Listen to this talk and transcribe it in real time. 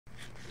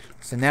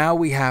So now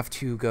we have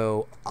to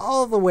go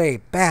all the way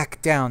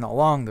back down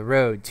along the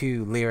road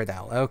to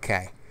Lyradel.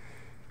 Okay.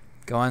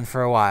 Going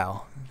for a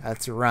while.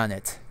 Let's run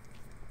it.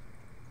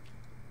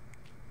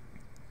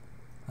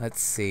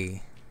 Let's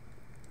see.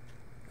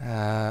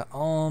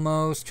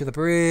 Almost to the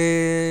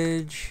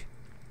bridge.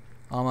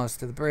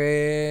 Almost to the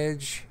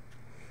bridge.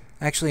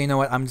 Actually, you know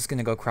what? I'm just going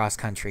to go cross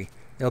country.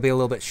 It'll be a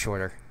little bit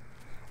shorter.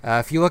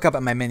 If you look up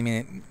at my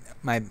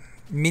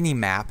mini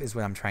map is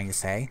what I'm trying to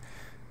say,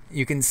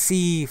 you can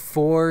see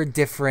 4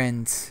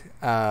 different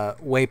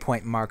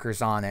waypoint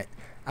markers on it.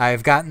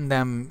 I've gotten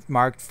them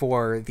marked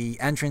for the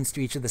entrance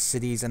to each of the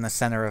cities in the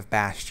center of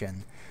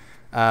Bastion.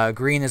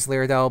 Green is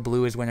Lyradel,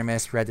 blue is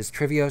Wintermist, red is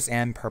Trivios,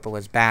 and purple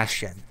is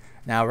Bastion.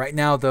 Now, right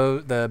now, though,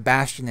 the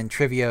Bastion and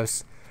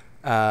Trivios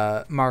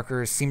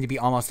markers seem to be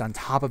almost on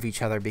top of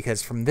each other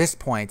because from this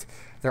point,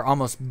 they're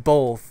almost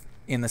both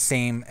in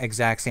the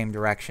exact same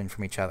direction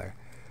from each other.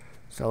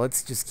 So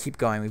let's just keep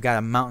going. We've got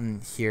a mountain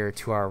here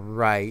to our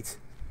right.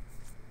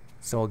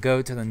 So we'll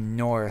go to the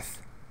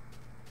north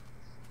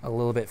a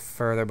little bit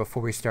further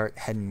before we start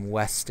heading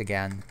west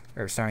again.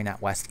 Or sorry,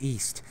 not west,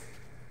 east.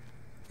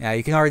 Yeah,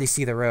 you can already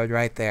see the road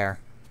right there.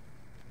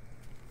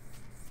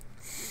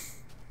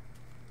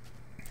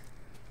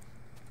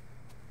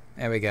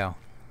 There we go.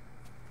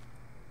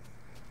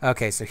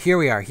 Okay, so here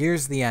we are.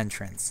 Here's the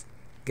entrance.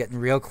 Getting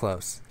real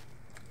close.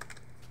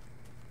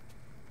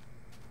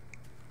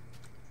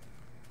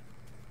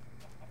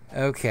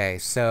 Okay,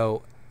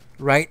 so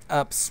right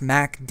up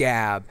smack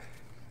dab,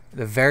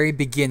 the very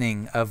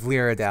beginning of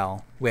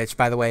Lyradel, which,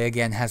 by the way,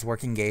 again, has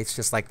working gates,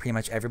 just like pretty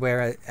much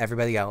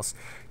everybody else.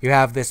 You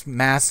have this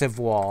massive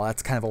wall.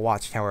 That's kind of a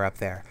watchtower up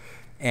there.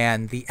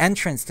 And the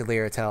entrance to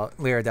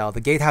Lyradel, the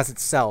gatehouse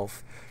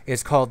itself,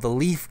 is called the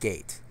Leaf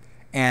Gate.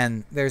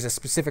 And there's a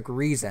specific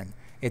reason.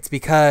 It's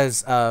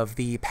because of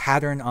the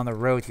pattern on the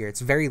road here. It's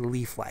very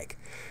leaf-like.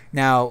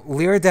 Now,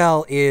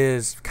 Lyradel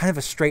is kind of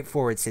a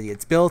straightforward city.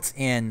 It's built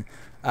in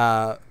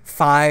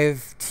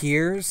 5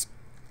 tiers,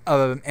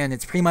 and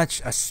it's pretty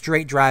much a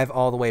straight drive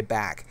all the way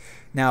back.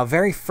 Now,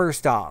 very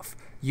first off,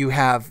 you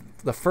have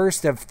the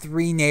first of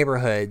 3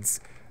 neighborhoods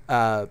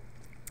on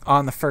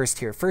the first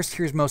tier. First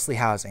tier is mostly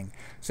housing.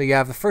 So you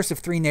have the first of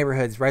 3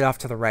 neighborhoods right off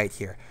to the right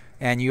here.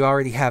 And you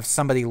already have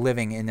somebody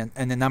living in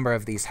a number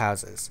of these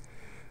houses.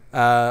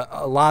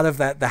 A lot of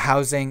the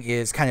housing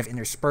is kind of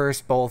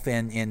interspersed both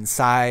in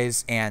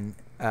size and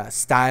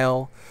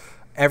style.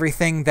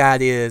 Everything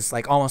that is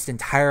like almost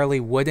entirely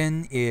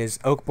wooden is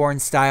Oakbourne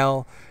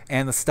style,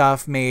 and the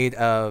stuff made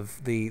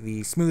of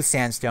the smooth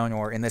sandstone,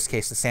 or in this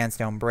case the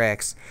sandstone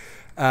bricks,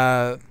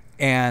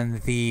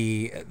 and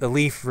the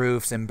leaf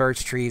roofs and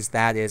birch trees,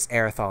 that is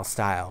Aerithal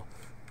style.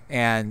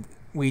 And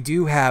we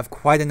do have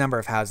quite a number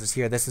of houses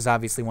here. This is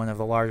obviously one of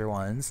the larger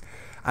ones.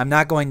 I'm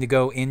not going to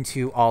go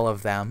into all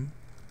of them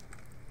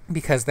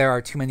because there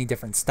are too many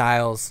different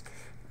styles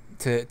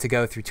to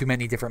go through, too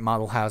many different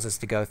model houses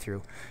to go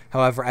through.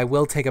 However, I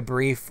will take a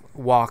brief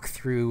walk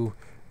through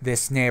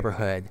this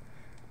neighborhood.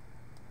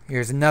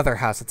 Here's another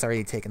house that's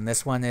already taken.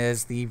 This one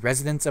is the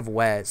residence of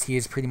Wes. He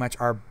is pretty much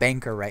our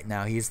banker right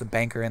now. He is the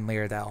banker in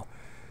Lyradel.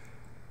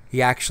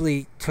 He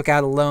actually took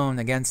out a loan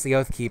against the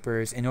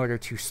Oathkeepers in order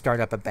to start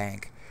up a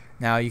bank.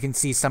 Now, you can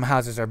see some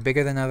houses are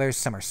bigger than others,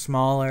 some are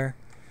smaller.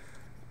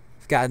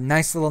 We've got a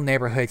nice little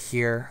neighborhood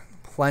here.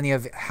 Plenty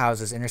of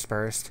houses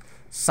interspersed.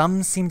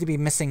 Some seem to be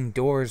missing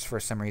doors for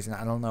some reason.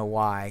 I don't know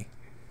why.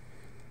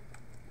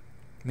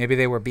 Maybe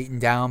they were beaten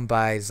down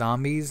by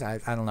zombies. I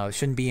don't know. There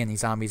shouldn't be any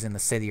zombies in the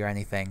city or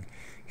anything.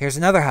 Here's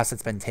another house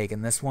that's been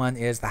taken. This one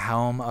is the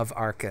home of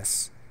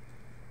Arcus.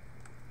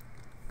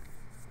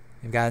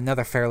 You've got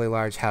another fairly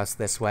large house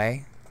this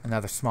way.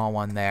 Another small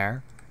one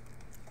there.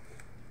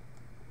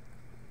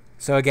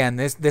 So again,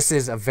 this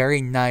is a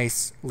very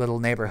nice little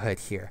neighborhood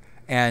here.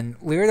 And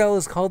Lyradel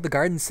is called the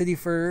Garden City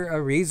for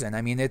a reason.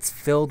 I mean, it's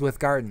filled with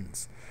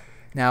gardens.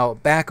 Now,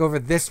 back over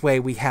this way,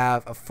 we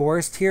have a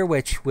forest here,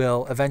 which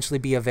will eventually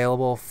be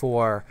available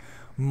for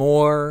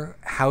more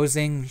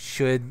housing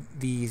should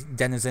the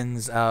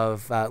denizens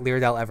of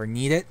Lyradel ever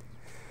need it.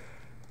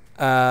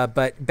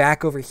 But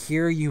back over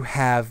here, you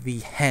have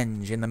the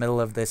henge in the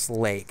middle of this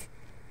lake.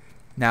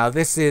 Now,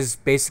 this is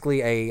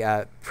basically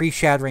a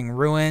pre-shattering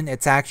ruin.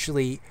 It's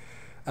actually...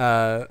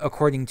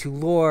 according to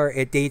lore,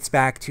 it dates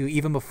back to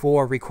even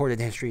before recorded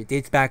history. It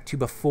dates back to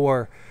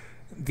before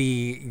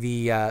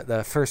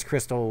the first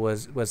crystal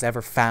was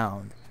ever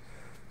found.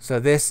 So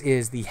this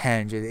is the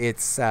henge.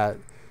 It's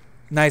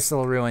nice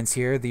little ruins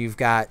here. You've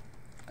got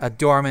a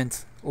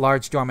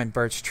large dormant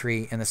birch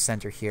tree in the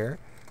center here.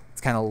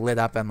 It's kind of lit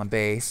up on the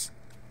base.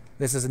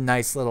 This is a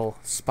nice little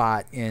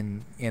spot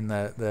in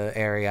the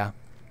area.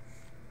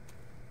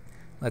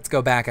 Let's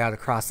go back out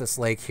across this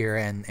lake here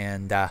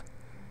and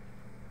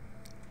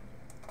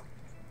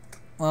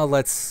well,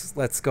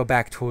 let's go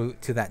back to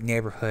that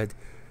neighborhood.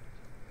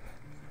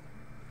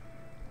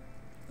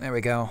 There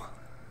we go.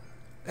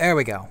 There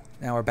we go.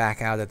 Now we're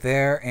back out of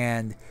there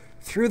and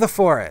through the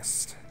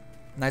forest.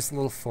 Nice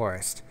little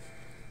forest.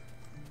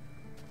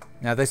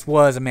 Now this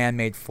was a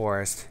man-made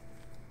forest.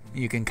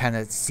 You can kind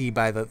of see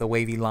by the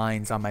wavy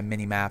lines on my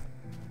mini-map.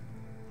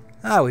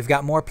 Oh, we've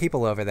got more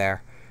people over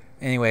there.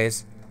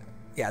 Anyways,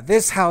 yeah,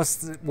 this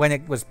house, when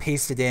it was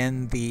pasted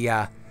in,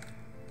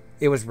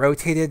 it was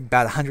rotated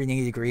about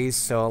 180 degrees,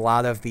 so a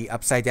lot of the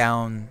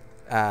upside-down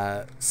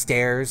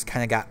stairs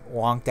kind of got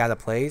wonked out of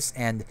place,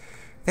 and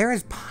there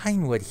is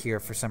pine wood here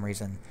for some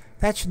reason.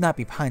 That should not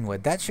be pine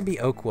wood. That should be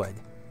oak wood.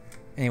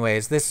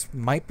 Anyways, this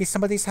might be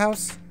somebody's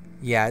house.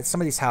 Yeah, it's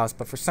somebody's house,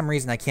 but for some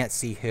reason I can't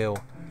see who.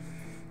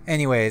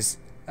 Anyways,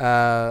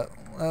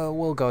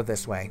 we'll go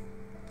this way.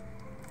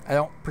 I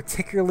don't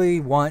particularly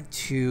want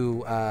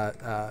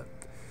to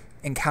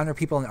encounter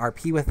people and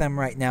RP with them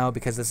right now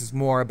because this is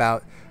more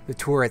about the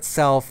tour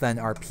itself than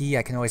RP.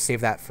 I can always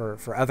save that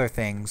for other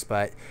things,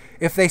 but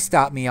if they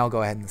stop me, I'll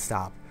go ahead and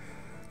stop.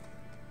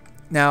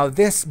 Now,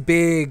 this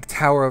big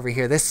tower over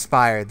here, this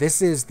spire,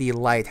 this is the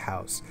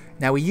lighthouse.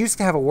 Now, we used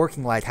to have a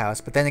working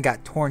lighthouse, but then it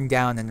got torn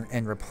down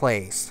and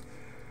replaced.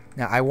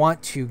 Now, I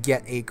want to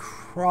get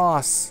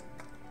across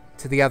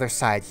to the other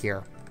side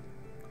here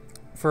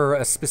for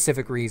a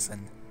specific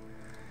reason.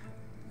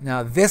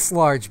 Now, this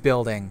large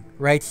building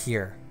right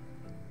here,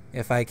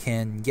 if I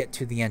can get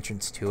to the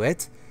entrance to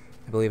it,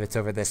 I believe it's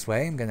over this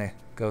way. I'm going to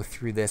go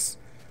through this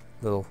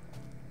little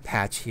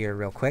patch here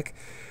real quick.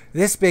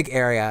 This big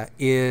area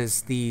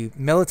is the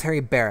military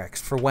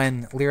barracks for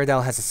when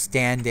Lyradel has a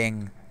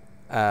standing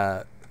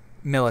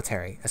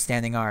military, a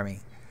standing army.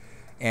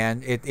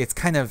 And it's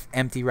kind of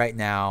empty right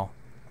now.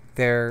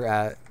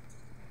 It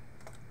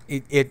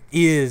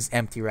is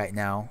empty right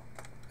now.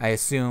 I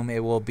assume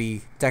it will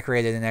be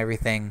decorated and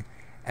everything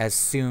as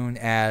soon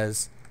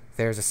as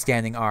there's a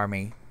standing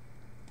army.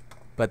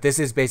 But this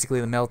is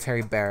basically the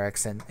military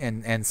barracks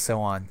and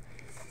so on.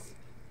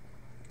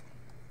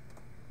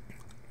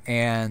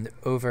 And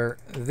over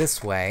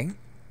this way,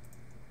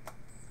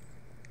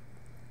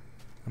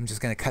 I'm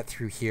just going to cut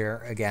through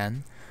here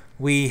again.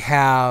 We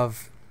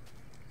have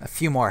a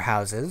few more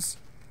houses.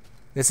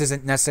 This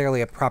isn't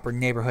necessarily a proper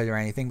neighborhood or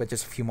anything, but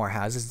just a few more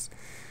houses.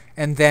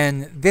 And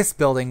then this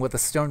building with a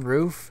stone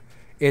roof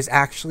is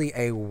actually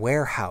a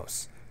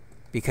warehouse.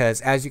 Because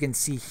as you can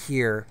see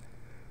here,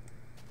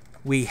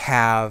 we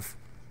have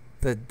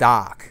the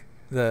dock,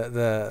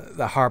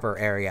 the harbor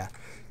area,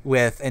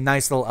 with a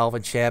nice little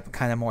elven ship,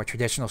 kind of more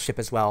traditional ship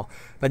as well.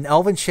 But an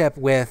elven ship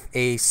with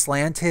a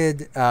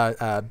slanted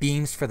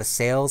beams for the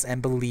sails,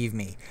 and believe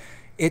me,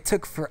 it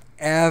took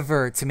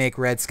forever to make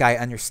Red Sky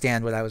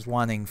understand what I was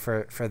wanting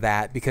for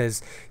that,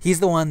 because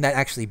he's the one that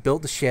actually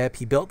built the ship,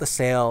 he built the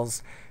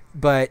sails,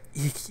 but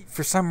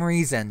for some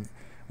reason,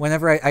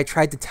 whenever I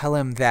tried to tell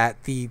him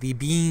that the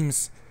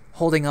beams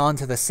holding on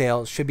to the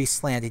sails should be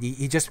slanted,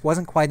 he just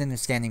wasn't quite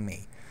understanding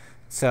me.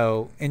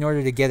 So in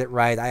order to get it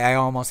right, I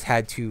almost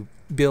had to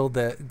build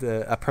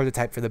a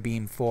prototype for the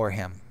beam for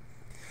him.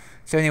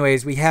 So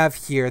anyways, we have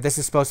here, this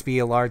is supposed to be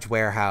a large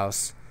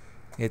warehouse.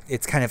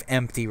 It's kind of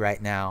empty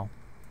right now.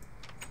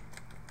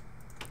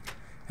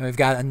 And we've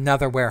got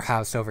another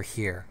warehouse over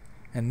here.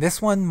 And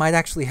this one might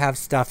actually have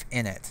stuff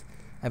in it.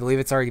 I believe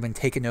it's already been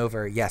taken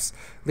over. Yes.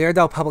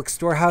 Lyradel Public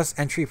Storehouse,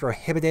 entry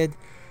prohibited.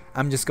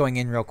 I'm just going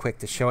in real quick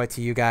to show it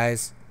to you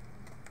guys.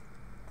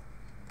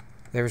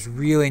 There's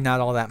really not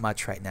all that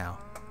much right now.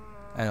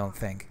 I don't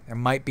think. There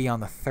might be on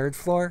the 3rd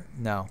floor.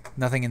 No,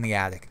 nothing in the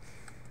attic.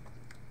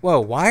 Whoa,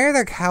 why are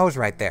there cows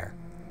right there?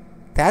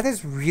 That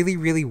is really,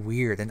 really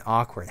weird and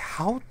awkward.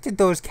 How did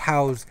those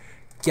cows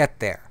get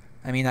there?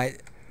 I mean,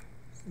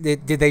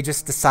 did they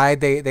just decide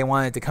they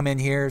wanted to come in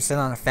here, sit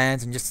on a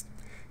fence, and just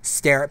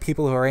stare at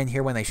people who are in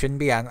here when they shouldn't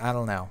be? I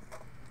don't know.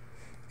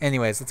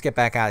 Anyways, let's get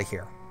back out of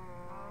here.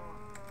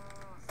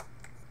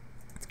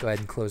 Let's go ahead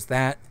and close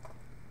that.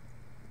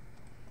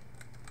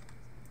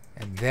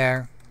 And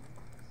there.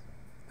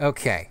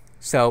 Okay,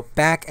 so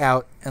back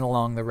out and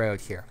along the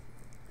road here.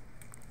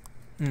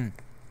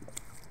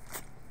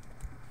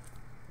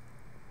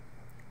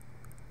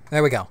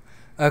 There we go.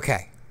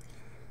 Okay,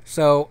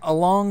 so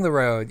along the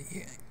road,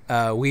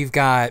 we've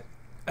got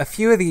a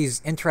few of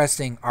these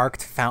interesting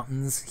arced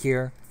fountains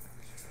here.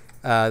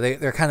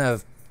 They're kind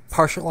of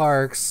partial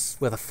arcs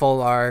with a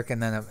full arc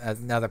and then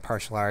another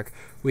partial arc.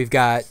 We've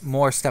got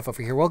more stuff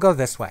over here. We'll go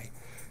this way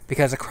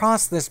because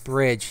across this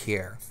bridge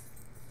here,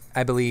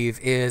 I believe,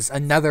 is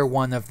another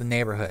one of the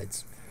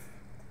neighborhoods.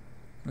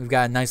 We've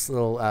got a nice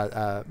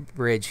little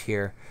bridge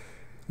here.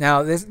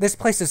 Now, this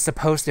place is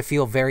supposed to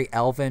feel very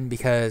elven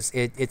because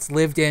it's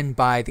lived in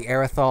by the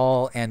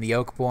Arathal and the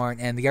Oakborn,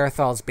 and the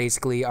Arathals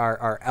basically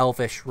are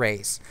elvish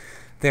race.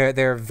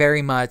 They're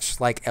very much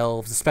like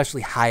elves,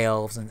 especially high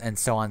elves and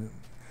so on.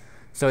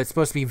 So it's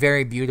supposed to be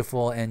very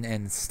beautiful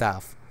and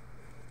stuff.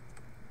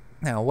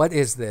 Now, what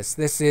is this?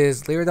 This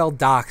is Lyradel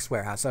Docks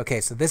Warehouse.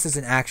 Okay, so this is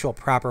an actual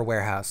proper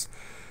warehouse.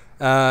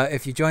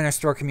 If you join our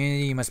store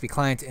community, you must be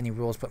compliant to any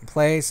rules put in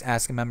place.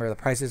 Ask a member of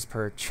the prices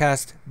per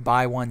chest.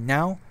 Buy one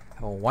now.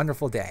 Have a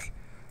wonderful day.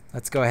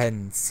 Let's go ahead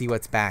and see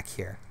what's back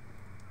here.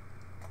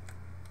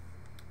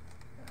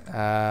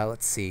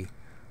 Let's see.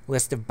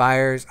 List of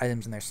buyers,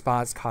 items in their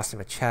spots, cost of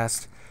a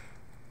chest.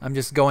 I'm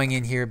just going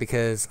in here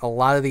because a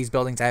lot of these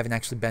buildings I haven't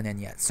actually been in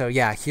yet. So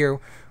yeah, here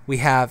we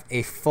have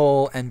a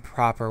full and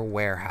proper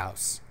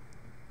warehouse,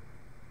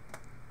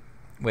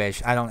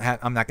 which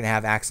I'm not going to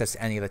have access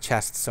to any of the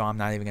chests, so I'm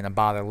not even going to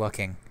bother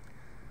looking.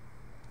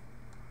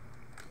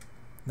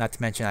 Not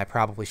to mention I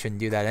probably shouldn't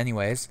do that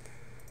anyways.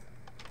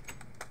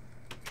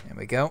 There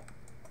we go.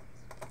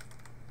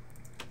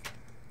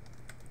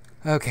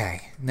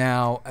 Okay,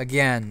 now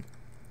again,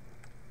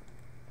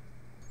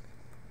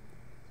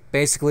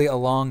 basically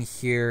along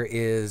here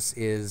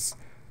is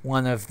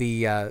one of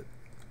the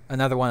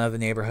another one of the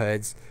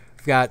neighborhoods.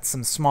 We've got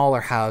some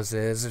smaller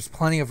houses. There's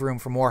plenty of room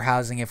for more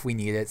housing if we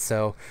need it.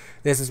 So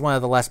this is one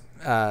of the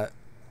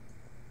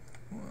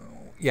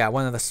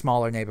one of the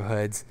smaller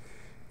neighborhoods.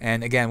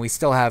 And again, we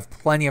still have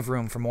plenty of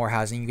room for more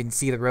housing. You can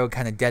see the road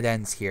kind of dead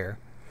ends here.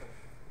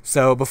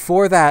 So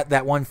before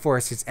that one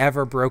forest is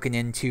ever broken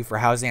into for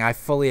housing, I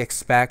fully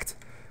expect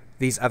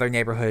these other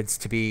neighborhoods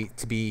to be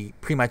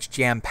pretty much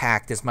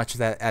jam-packed as much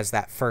as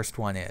that first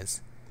one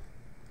is.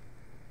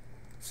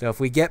 So if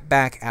we get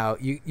back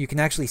out, you can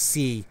actually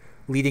see,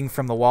 leading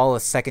from the wall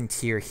of second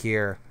tier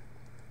here,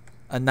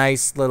 a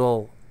nice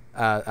little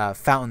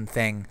fountain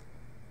thing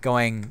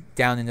going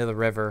down into the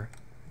river,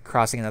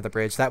 crossing another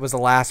bridge. That was the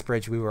last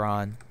bridge we were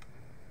on.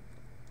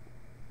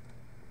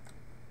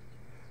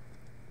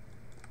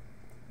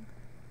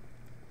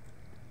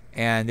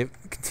 And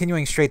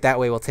continuing straight that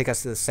way will take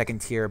us to the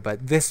second tier,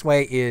 but this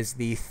way is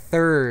the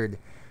third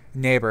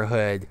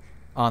neighborhood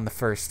on the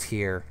first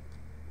tier.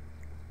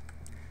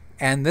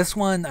 And this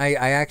one, I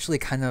actually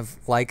kind of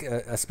like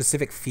a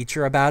specific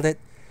feature about it.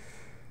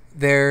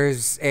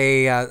 There's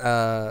a,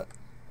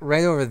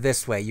 right over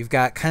this way, you've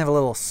got kind of a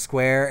little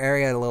square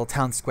area, a little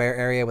town square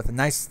area with a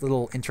nice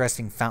little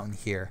interesting fountain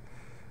here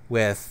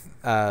with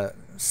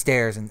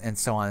stairs and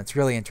so on. It's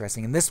really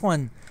interesting. And this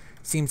one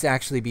seems to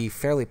actually be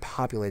fairly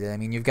populated. I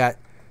mean, you've got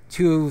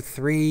 2,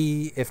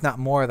 3, if not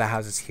more of the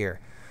houses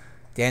here.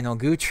 Daniel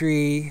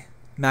Guthrie,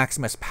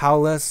 Maximus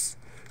Paulus,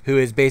 who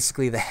is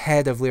basically the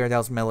head of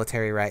Lyradel's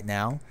military right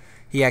now.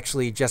 He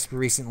actually just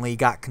recently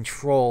got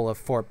control of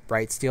Fort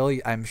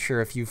Brightsteel. I'm sure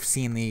if you've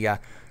seen the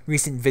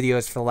recent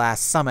videos for the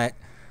last summit,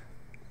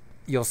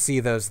 you'll see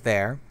those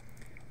there.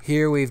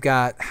 Here we've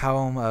got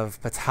Home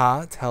of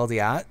Ptah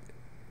Teldiat.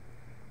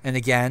 And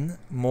again,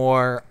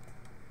 more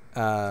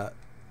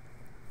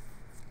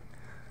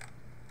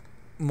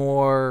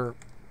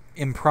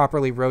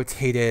improperly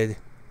rotated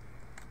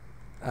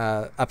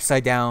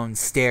upside down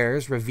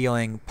stairs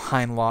revealing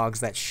pine logs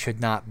that should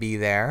not be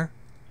there.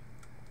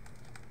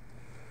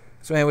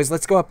 So anyways,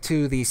 let's go up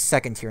to the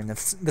second tier. And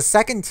the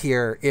second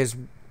tier is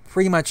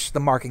pretty much the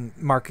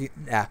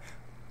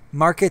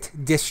market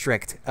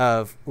district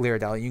of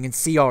Lyradel. You can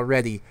see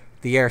already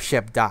the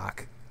airship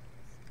dock.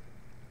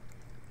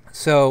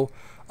 So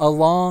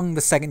along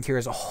the second tier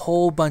is a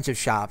whole bunch of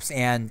shops,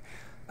 and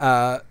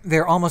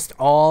they're almost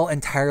all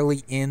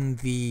entirely in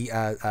the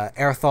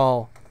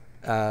Airthal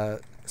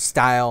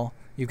style.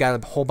 You've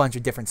got a whole bunch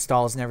of different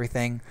stalls and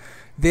everything.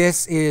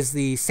 This is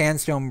the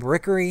sandstone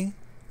brickery.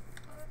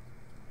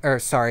 Or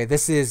sorry,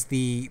 this is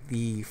the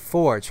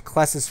forge,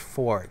 Kless's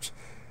forge.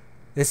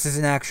 This is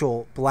an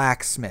actual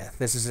blacksmith.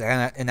 This is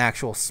an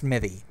actual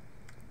smithy.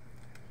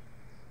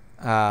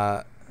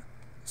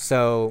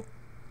 So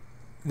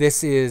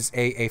this is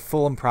a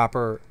full and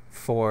proper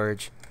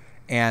forge.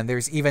 And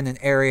there's even an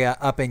area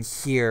up in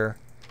here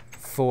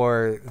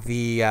for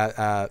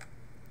the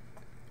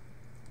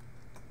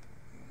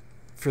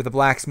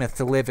blacksmith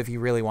to live if you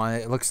really want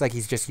it. It looks like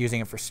he's just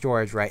using it for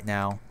storage right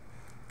now.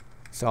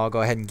 So I'll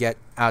go ahead and get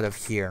out of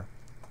here.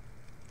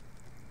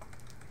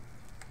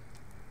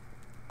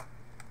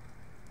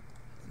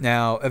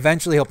 Now,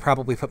 eventually he'll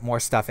probably put more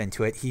stuff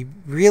into it. He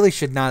really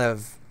should not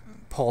have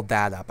pulled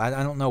that up. I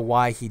don't know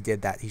why he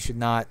did that. He should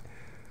not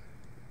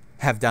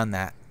have done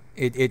that.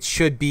 It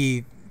should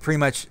be pretty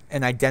much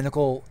an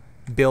identical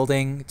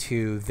building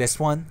to this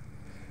one,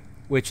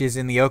 which is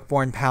in the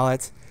Oakbourne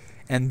palette.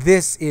 And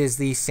this is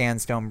the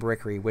sandstone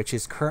brickery, which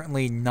is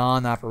currently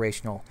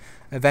non-operational.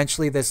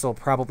 Eventually this will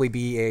probably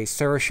be a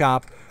server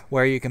shop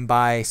where you can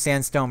buy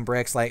sandstone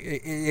bricks. Like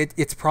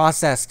it's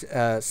processed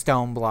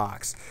stone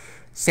blocks,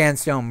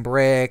 sandstone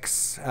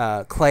bricks,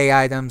 clay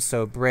items,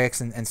 so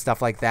bricks and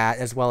stuff like that,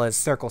 as well as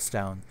circle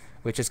stone,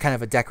 which is kind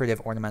of a decorative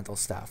ornamental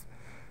stuff.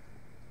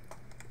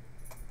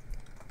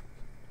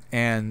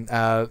 And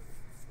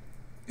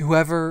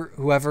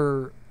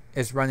whoever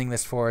is running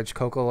this forge,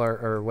 Kokol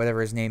or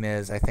whatever his name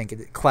is,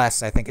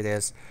 Kless, I think it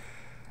is.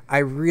 I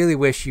really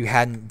wish you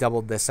hadn't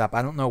doubled this up.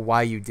 I don't know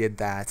why you did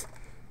that.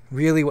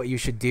 Really, what you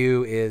should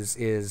do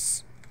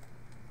is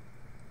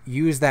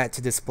use that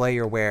to display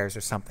your wares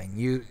or something.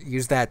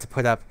 Use that to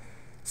put up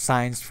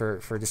signs for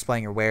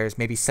displaying your wares.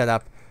 Maybe set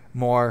up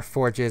more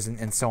forges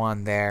and so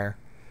on there.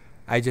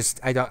 I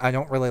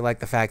don't really like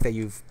the fact that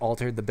you've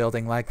altered the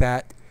building like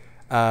that.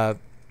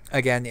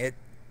 Again,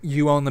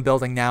 you own the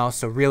building now,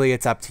 so really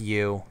it's up to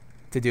you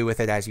to do with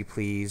it as you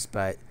please.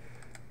 But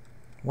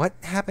what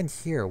happened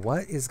here?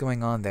 What is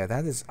going on there?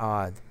 That is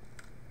odd.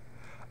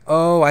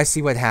 Oh, I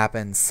see what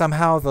happened.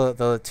 Somehow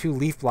the two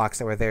leaf blocks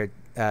that were there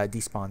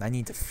despawned. I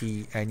need to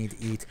feed. I need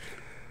to eat.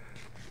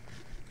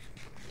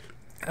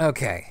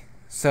 Okay,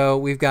 so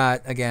we've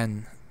got,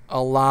 again,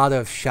 a lot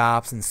of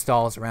shops and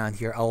stalls around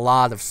here. A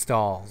lot of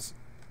stalls.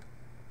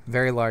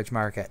 Very large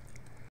market.